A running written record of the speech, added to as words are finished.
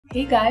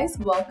Hey guys,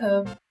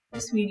 welcome.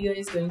 This video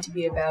is going to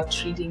be about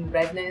treating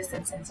redness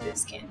and sensitive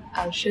skin.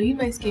 I'll show you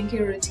my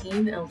skincare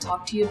routine and I'll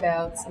talk to you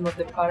about some of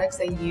the products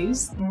I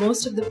use.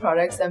 Most of the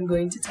products I'm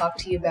going to talk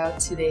to you about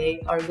today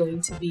are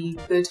going to be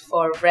good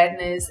for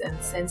redness and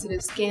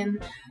sensitive skin.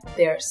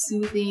 They are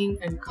soothing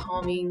and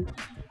calming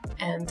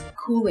and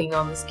cooling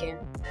on the skin.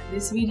 And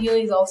this video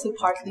is also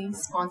partly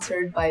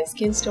sponsored by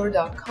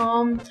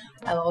skinstore.com.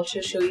 I'll also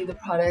show you the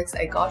products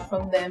I got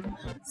from them.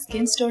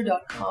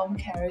 Skinstore.com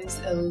carries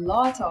a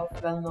lot of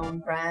well-known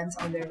brands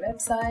on their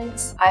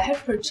websites. I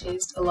have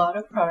purchased a lot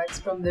of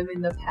products from them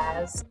in the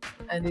past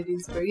and it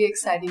is very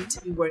exciting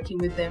to be working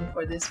with them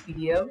for this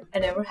video. I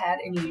never had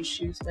any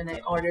issues when I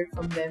ordered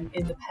from them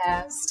in the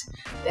past.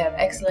 They have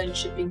excellent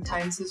shipping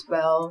times as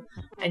well,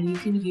 and you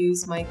can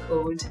use my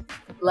code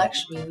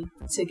Lakshmi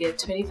to get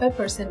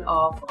 25%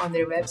 off on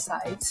their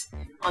websites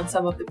on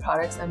some of the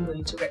products I'm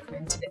going to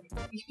recommend today.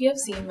 If you have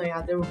seen my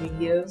other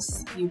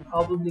videos, you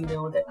probably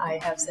know that I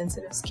have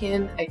sensitive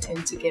skin. I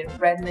tend to get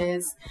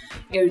redness,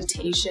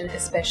 irritation,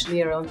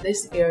 especially around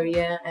this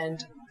area,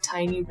 and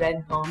tiny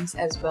red bumps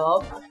as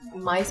well.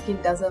 My skin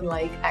doesn't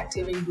like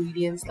active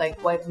ingredients like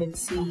vitamin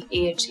C,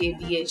 AHA,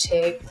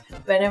 BHA.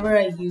 Whenever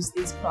I use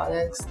these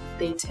products,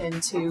 they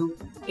tend to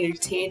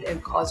irritate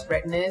and cause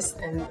redness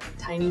and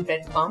tiny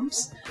red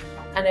bumps.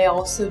 And I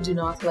also do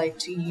not like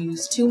to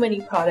use too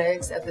many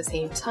products at the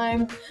same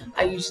time.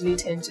 I usually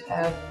tend to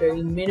have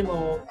very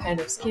minimal kind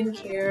of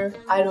skincare.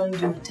 I don't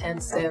do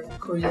 10-step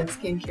Korean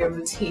skincare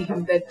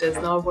routine. That does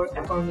not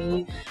work for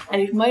me,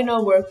 and it might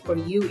not work for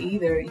you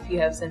either if you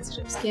have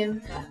sensitive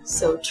skin.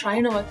 So try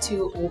not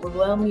to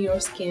overwhelm your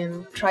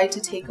skin. Try to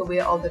take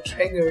away all the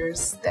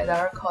triggers that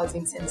are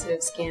causing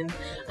sensitive skin.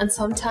 And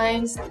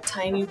sometimes the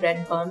tiny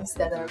red bumps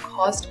that are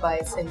caused by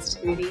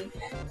sensitivity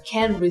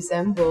can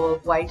resemble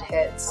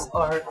whiteheads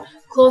or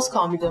closed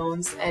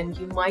comedones, and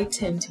you might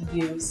tend to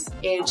use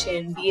AHA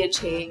and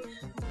BHA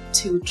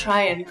to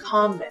try and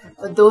calm them.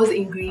 But those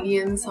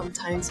ingredients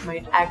sometimes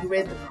might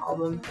aggravate the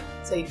problem.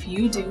 So if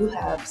you do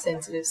have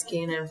sensitive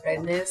skin and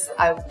redness,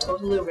 I would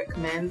totally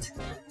recommend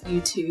you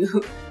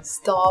to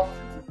stop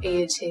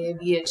AHA,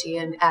 BHA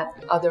and add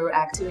other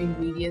active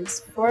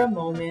ingredients for a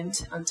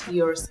moment until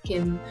your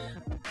skin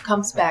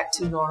comes back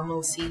to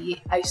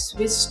normalcy. I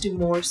switched to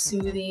more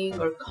soothing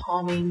or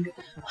calming,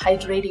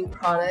 hydrating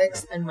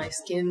products, and my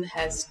skin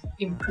has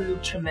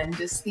improved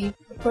tremendously.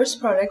 The first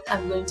product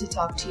I'm going to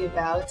talk to you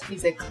about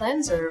is a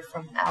cleanser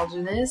from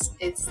REDNESS.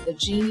 It's the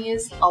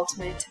Genius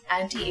Ultimate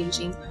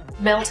Anti-Aging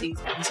Melting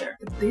Cleanser.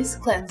 This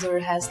cleanser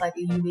has like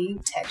a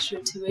unique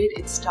texture to it.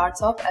 It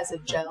starts off as a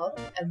gel,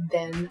 and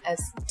then as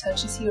it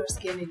touches your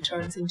skin, it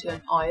turns into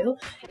an oil.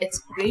 It's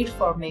great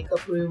for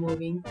makeup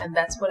removing, and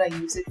that's what I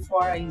use it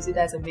for. I use it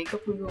as a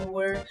makeup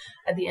remover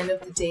at the end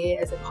of the day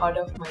as a part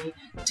of my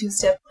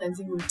 2-step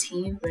cleansing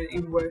routine, but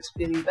it works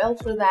really well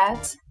for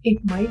that. It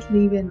might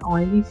leave an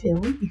oily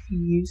film if you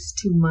use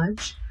too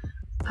much.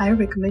 I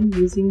recommend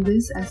using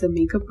this as a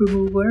makeup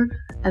remover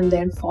and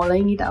then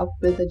following it up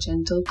with a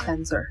gentle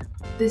cleanser.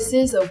 This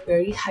is a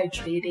very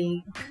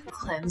hydrating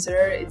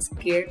cleanser. It's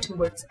geared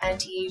towards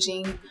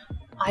anti-aging.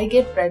 I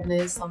get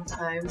redness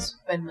sometimes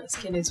when my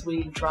skin is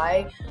really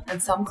dry, and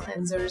some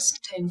cleansers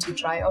tend to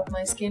dry out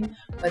my skin,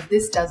 but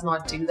this does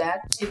not do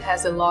that. It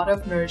has a lot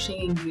of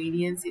nourishing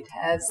ingredients. It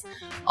has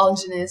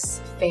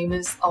Algenist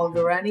famous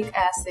hyaluronic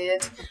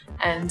acid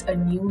and a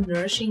new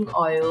nourishing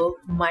oil,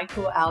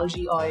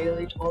 microalgae oil.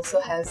 It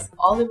also has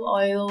olive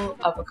oil,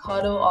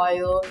 avocado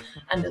oil,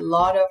 and a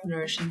lot of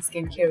nourishing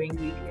skincare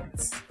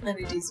ingredients. And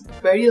it is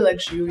very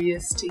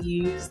luxurious to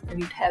use,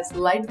 and it has a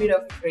light bit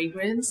of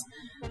fragrance.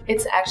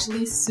 It's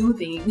actually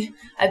soothing.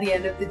 At the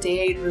end of the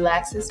day, it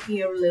relaxes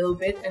me a little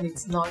bit and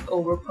it's not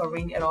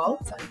overpowering at all.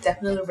 So I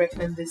definitely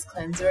recommend this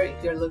cleanser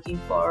if you're looking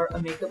for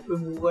a makeup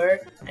remover,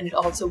 and it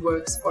also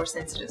works for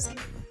sensitive skin.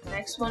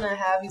 Next one I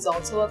have is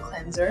also a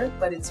cleanser,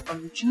 but it's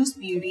from Juice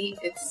Beauty.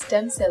 It's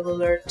Stem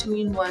Cellular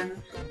 2-in-1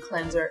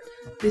 cleanser.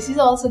 This is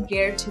also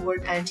geared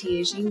toward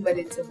anti-aging, but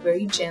it's a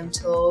very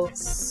gentle,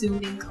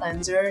 soothing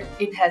cleanser.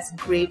 It has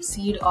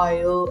grapeseed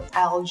oil,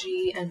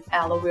 algae, and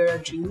aloe vera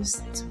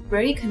juice. It's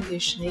very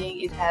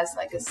conditioning. It has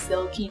like a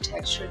silky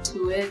texture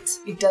to it.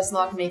 It does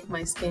not make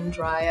my skin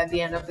dry at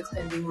the end of the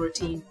cleansing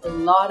routine. A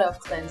lot of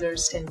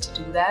cleansers tend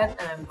to do that,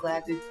 and I'm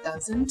glad it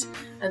doesn't.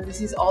 And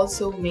this is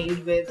also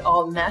made with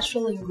all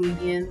natural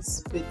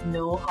ingredients with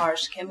no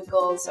harsh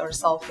chemicals or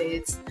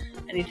sulfates,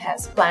 and it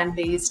has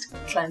plant-based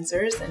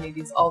cleansers, and it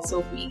is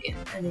also vegan,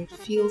 and it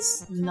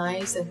feels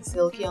nice and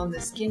silky on the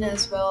skin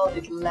as well.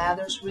 It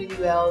lathers really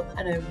well,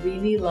 and I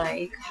really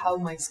like how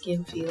my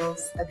skin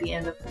feels at the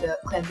end of the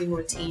cleansing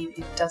routine.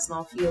 It does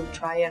not feel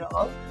dry at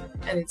all,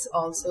 and it's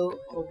also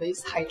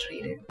always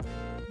hydrated.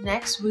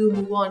 Next, we'll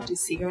move on to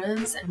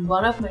serums, and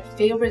one of my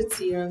favorite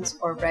serums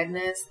for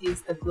redness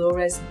is the Glow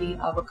Recipe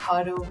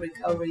Avocado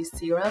Recovery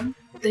Serum.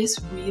 This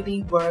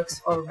really works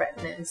for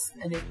redness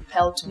and it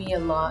helped me a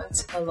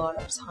lot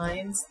of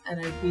times,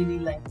 and I really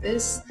like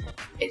this.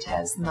 It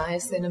has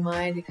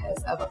niacinamide, it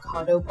has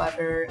avocado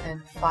butter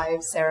and 5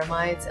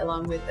 ceramides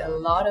along with a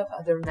lot of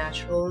other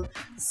natural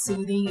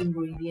soothing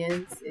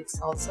ingredients. It's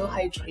also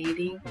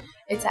hydrating.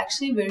 It's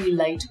actually very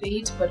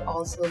lightweight but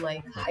also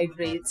like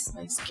hydrates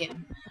my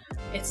skin.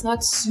 It's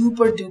not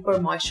super duper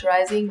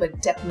moisturizing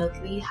but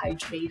definitely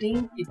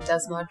hydrating. It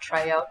does not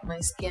dry out my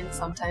skin.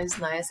 Sometimes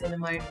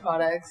niacinamide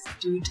products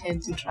do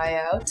tend to dry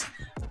out,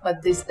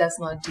 but this does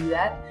not do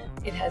that.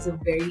 It has a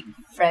very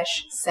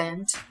fresh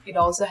scent. It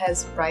also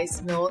has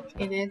rice milk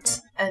in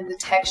it, and the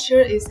texture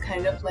is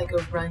kind of like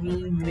a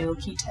runny,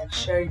 milky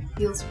texture. It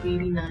feels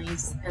really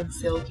nice and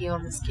silky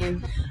on the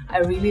skin. I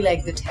really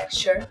like the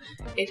texture.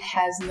 It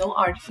has no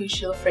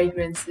artificial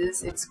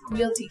fragrances. It's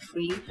cruelty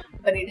free,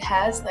 but it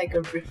has like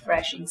a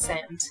refreshing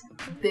scent.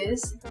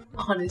 This,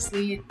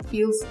 honestly, it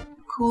feels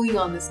cooling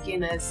on the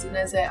skin. As soon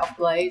as I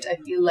apply it, I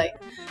feel like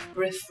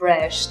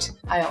refreshed.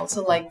 I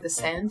also like the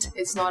scent.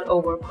 It's not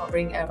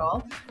overpowering at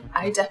all.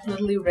 I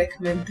definitely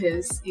recommend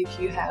this if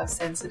you have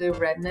sensitive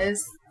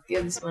redness.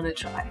 Give this one a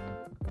try.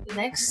 The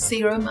next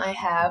serum I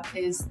have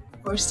is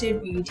First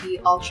Aid Beauty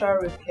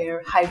Ultra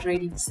Repair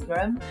Hydrating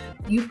Serum.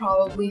 You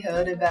probably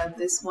heard about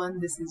this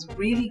one. This is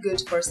really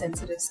good for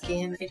sensitive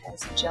skin. It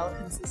has gel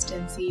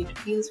consistency. It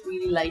feels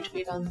really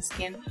lightweight on the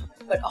skin,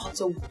 but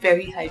also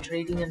very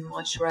hydrating and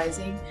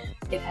moisturizing.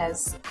 It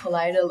has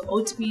colloidal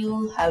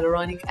oatmeal,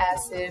 hyaluronic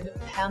acid,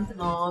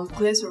 panthenol,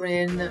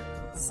 glycerin,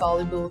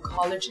 soluble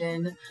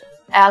collagen,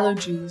 aloe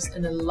juice,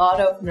 and a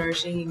lot of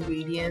nourishing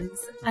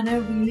ingredients, and I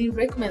really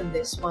recommend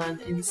this one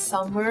in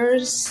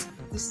summers.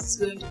 This is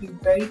going to be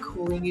very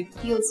cooling. It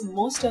feels,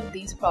 most of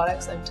these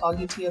products I'm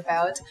talking to you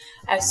about,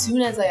 as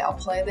soon as I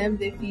apply them,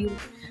 they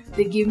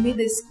give me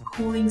this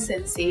cooling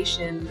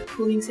sensation. The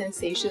cooling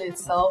sensation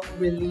itself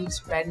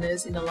relieves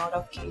redness in a lot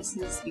of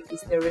cases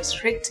because they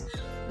restrict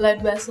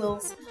blood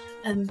vessels,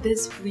 and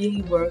this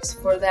really works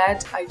for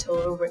that. I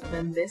totally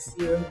recommend this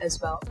serum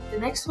as well. The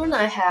next one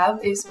I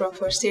have is from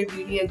First Aid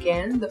Beauty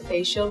again, the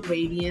Facial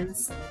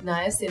Radiance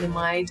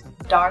Niacinamide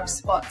Dark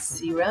Spot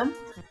Serum.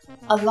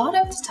 A lot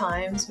of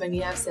times when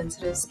you have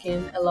sensitive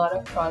skin, a lot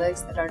of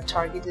products that are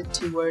targeted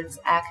towards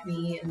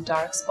acne and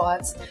dark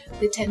spots,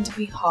 they tend to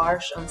be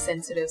harsh on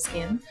sensitive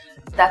skin.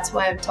 That's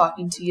why I'm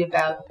talking to you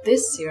about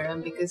this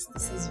serum, because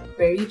this is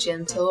very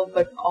gentle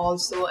but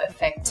also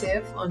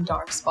effective on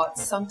dark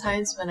spots.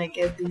 Sometimes when I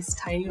get these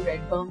tiny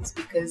red bumps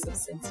because of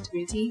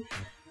sensitivity,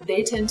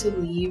 they tend to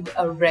leave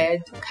a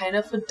red, kind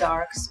of a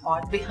dark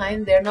spot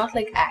behind. They're not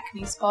like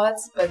acne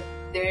spots, but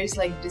there's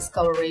like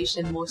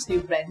discoloration, mostly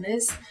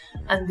redness,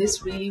 and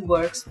this really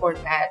works for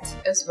that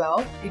as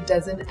well. It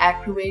doesn't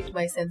aggravate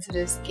my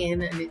sensitive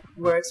skin and it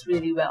works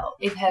really well.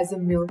 It has a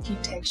milky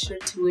texture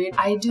to it.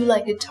 I do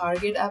like a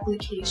target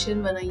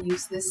application when I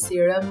use this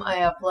serum. I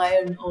apply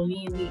it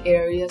only in the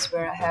areas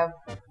where I have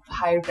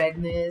high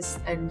redness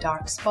and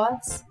dark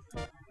spots,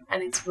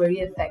 and it's very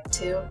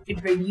effective.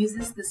 It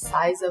reduces the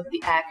size of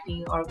the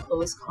acne or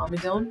closed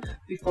comedone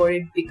before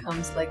it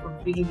becomes like a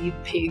really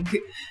big,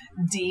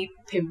 deep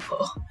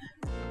pimple.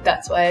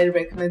 That's why I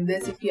recommend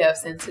this if you have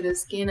sensitive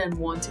skin and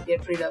want to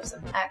get rid of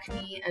some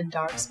acne and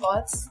dark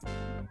spots.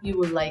 You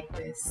will like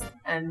this.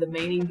 And the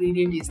main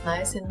ingredient is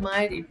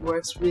niacinamide. It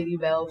works really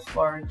well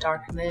for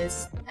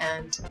darkness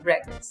and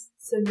redness.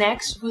 So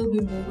next we'll be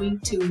moving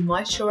to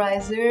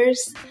moisturizers,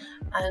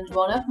 and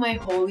one of my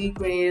holy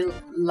grail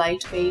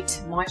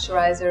lightweight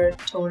moisturizer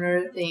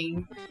toner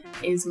thing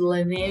is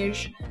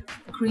Laneige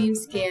Cream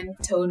Skin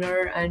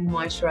Toner and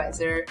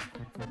Moisturizer.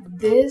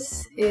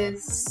 This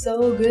is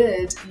so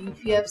good.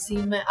 If you have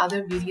seen my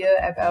other video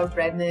about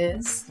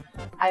redness,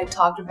 I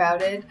talked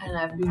about it and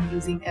I've been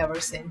using ever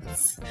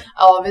since.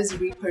 I always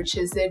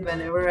repurchase it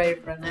whenever I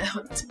run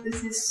out.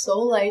 This is so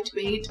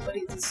lightweight, but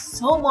it is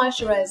so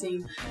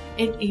moisturizing.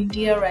 In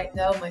India right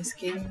now, my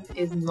skin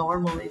is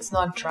normal. It's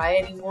not dry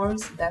anymore,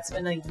 so that's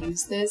when I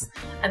use this,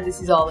 and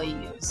this is all I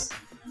use.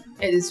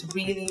 It is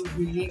really,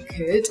 really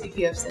good if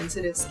you have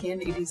sensitive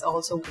skin. It is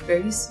also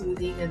very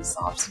soothing and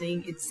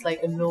softening. It's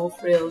like a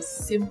no-frills,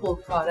 simple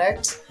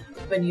product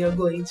when you're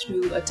going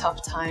through a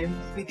tough time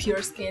with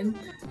your skin.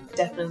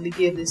 Definitely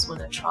give this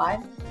one a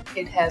try.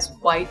 It has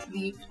white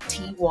leaf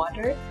tea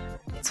water.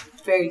 It's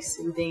very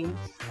soothing,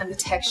 and the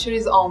texture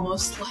is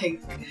almost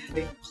like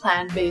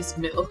plant-based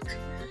milk.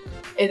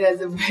 It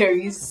has a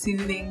very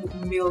soothing,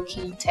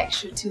 milky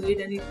texture to it,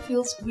 and it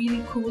feels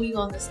really cooling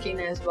on the skin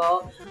as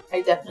well.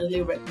 I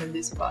definitely recommend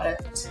this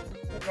product.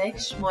 The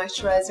next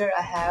moisturizer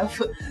I have,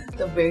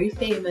 the very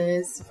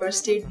famous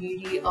First Aid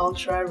Beauty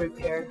Ultra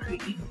Repair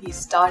Cream. We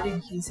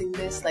started using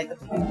this like a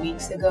few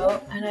weeks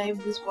ago, and I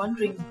was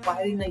wondering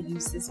why didn't I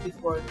use this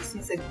before. This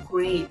is a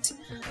great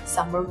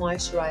summer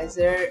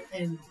moisturizer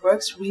and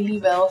works really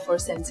well for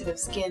sensitive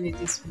skin. It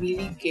is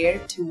really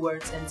geared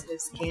towards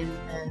sensitive skin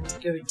and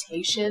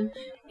irritation.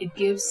 It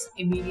gives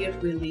immediate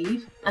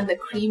relief, and the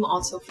cream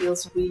also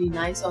feels really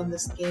nice on the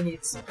skin.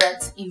 It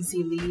spreads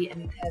easily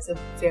and it has a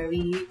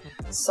very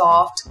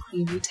soft,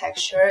 creamy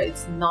texture.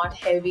 It's not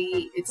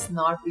heavy, it's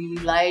not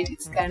really light,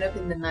 it's kind of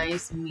in the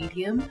nice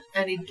medium,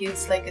 and it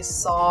gives like a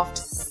soft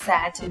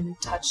satin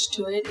touch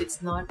to it.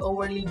 It's not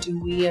overly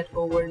dewy and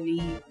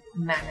overly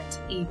matte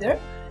either.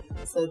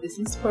 So this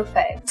is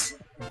perfect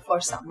for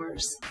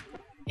summers.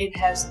 It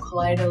has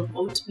colloidal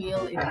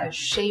oatmeal, it has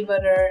shea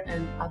butter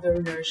and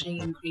other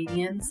nourishing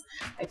ingredients.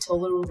 I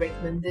totally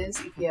recommend this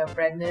if you have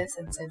redness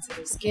and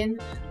sensitive skin.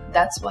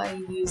 That's why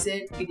you use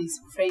it. It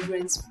is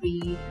fragrance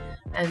free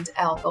and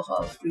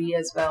alcohol free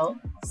as well.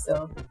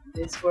 So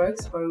this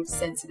works for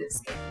sensitive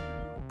skin.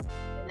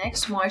 The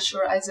next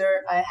moisturizer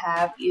I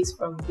have is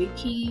from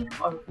Vichy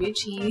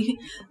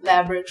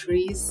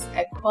Laboratories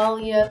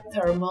Aqualia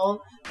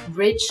Thermal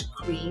Rich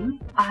Cream.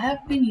 I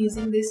have been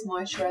using this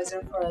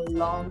moisturizer for a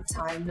long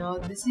time now.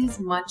 This is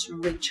much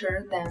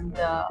richer than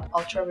the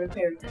Ultra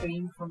Repair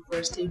Cream from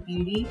First Aid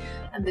Beauty,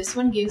 and this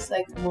one gives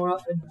like more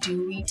of a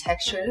dewy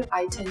texture.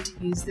 I tend to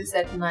use this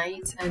at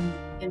night, and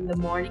in the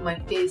morning my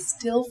face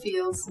still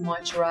feels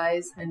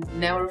moisturized and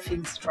never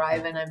feels dry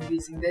when I'm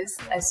using this.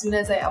 As soon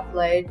as I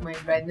apply it, my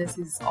redness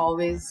is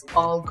always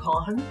all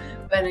gone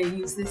when I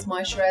use this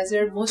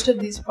moisturizer. Most of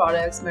these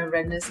products, my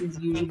redness is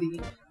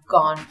usually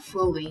gone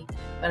fully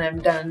when I'm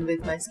done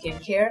with my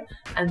skincare,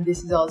 and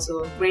this is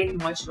also a great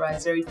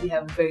moisturizer if you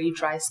have very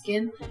dry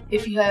skin.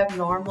 If you have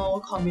normal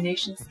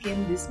combination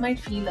skin, this might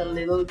feel a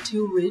little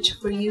too rich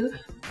for you,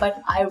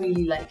 but I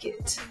really like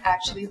it.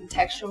 Actually, the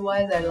texture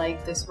wise, I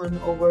like this one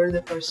over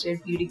the First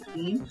Aid Beauty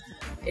cream.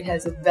 It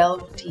has a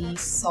velvety,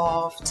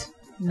 soft,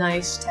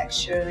 nice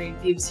texture, and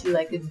it gives you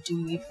like a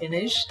dewy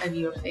finish, and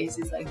your face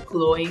is like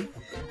glowing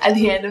at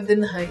the end of the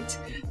night.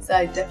 So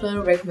I definitely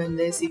recommend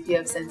this if you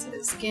have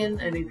sensitive skin,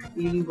 and it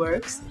really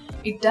works.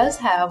 It does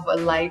have a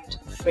light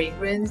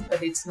fragrance,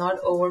 but it's not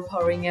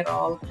overpowering at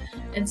all.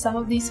 And some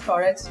of these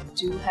products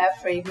do have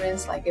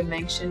fragrance, like I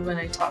mentioned when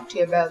I talked to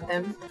you about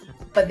them,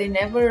 but they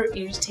never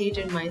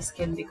irritated my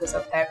skin because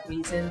of that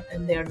reason,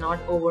 and they're not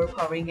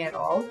overpowering at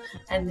all.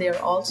 And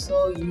they're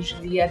also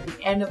usually at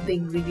the end of the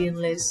ingredient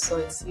list, so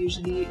it's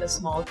usually a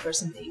small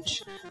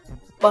percentage.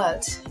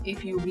 But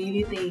if you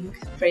really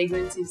think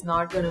fragrance is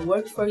not going to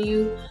work for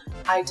you,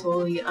 I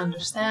totally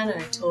understand and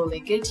I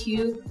totally get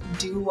you.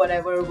 Do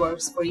whatever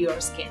works for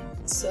your skin.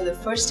 So the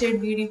First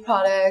Aid Beauty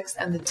products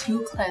and the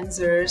 2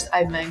 cleansers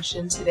I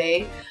mentioned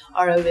today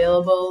are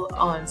available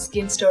on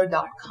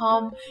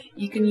skinstore.com.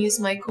 You can use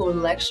my code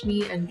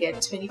Lakshmi and get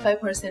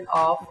 25%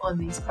 off on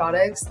these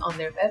products on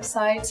their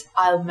website.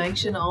 I'll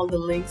mention all the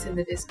links in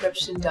the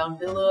description down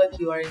below if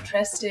you are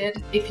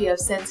interested. If you have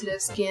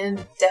sensitive skin,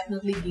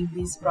 definitely give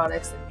these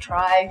products a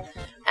try.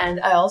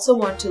 And I also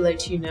want to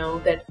let you know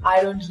that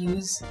I don't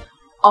use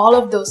all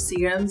of those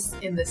serums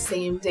in the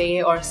same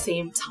day or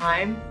same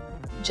time.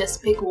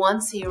 Just pick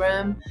one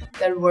serum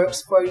that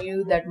works for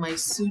you, that might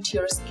suit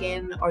your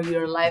skin or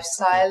your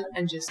lifestyle,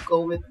 and just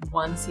go with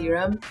one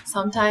serum.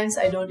 Sometimes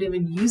I don't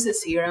even use a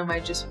serum, I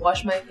just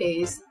wash my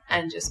face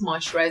and just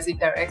moisturize it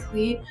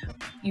directly.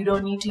 You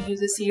don't need to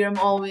use a serum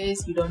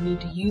always, you don't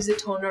need to use a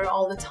toner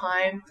all the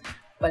time,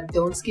 but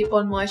don't skip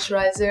on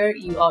moisturizer.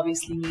 You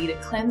obviously need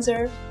a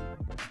cleanser.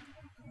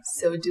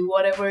 So do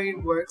whatever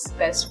works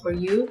best for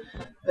you,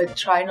 but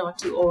try not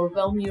to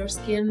overwhelm your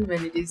skin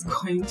when it is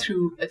going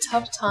through a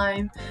tough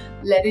time.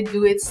 Let it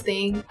do its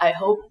thing. I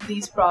hope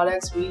these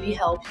products really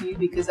help you,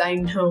 because I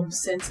know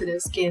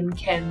sensitive skin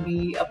can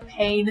be a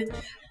pain,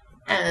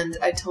 and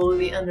I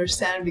totally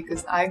understand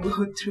because I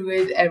go through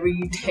it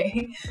every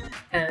day.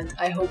 And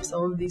I hope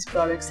some of these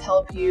products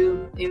help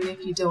you. Even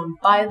if you don't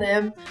buy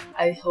them,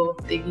 I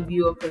hope they give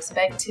you a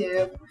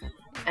perspective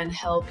and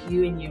help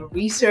you in your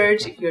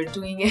research if you're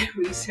doing a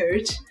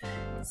research.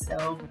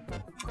 So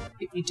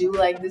if you do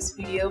like this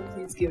video,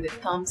 please give it a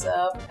thumbs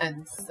up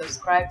and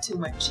subscribe to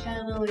my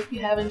channel if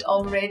you haven't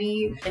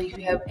already. And if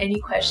you have any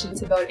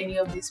questions about any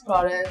of these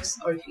products,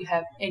 or if you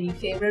have any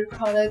favorite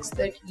products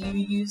that you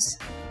use,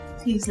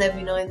 please let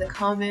me know in the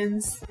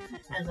comments,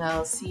 and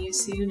I'll see you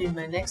soon in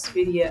my next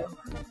video.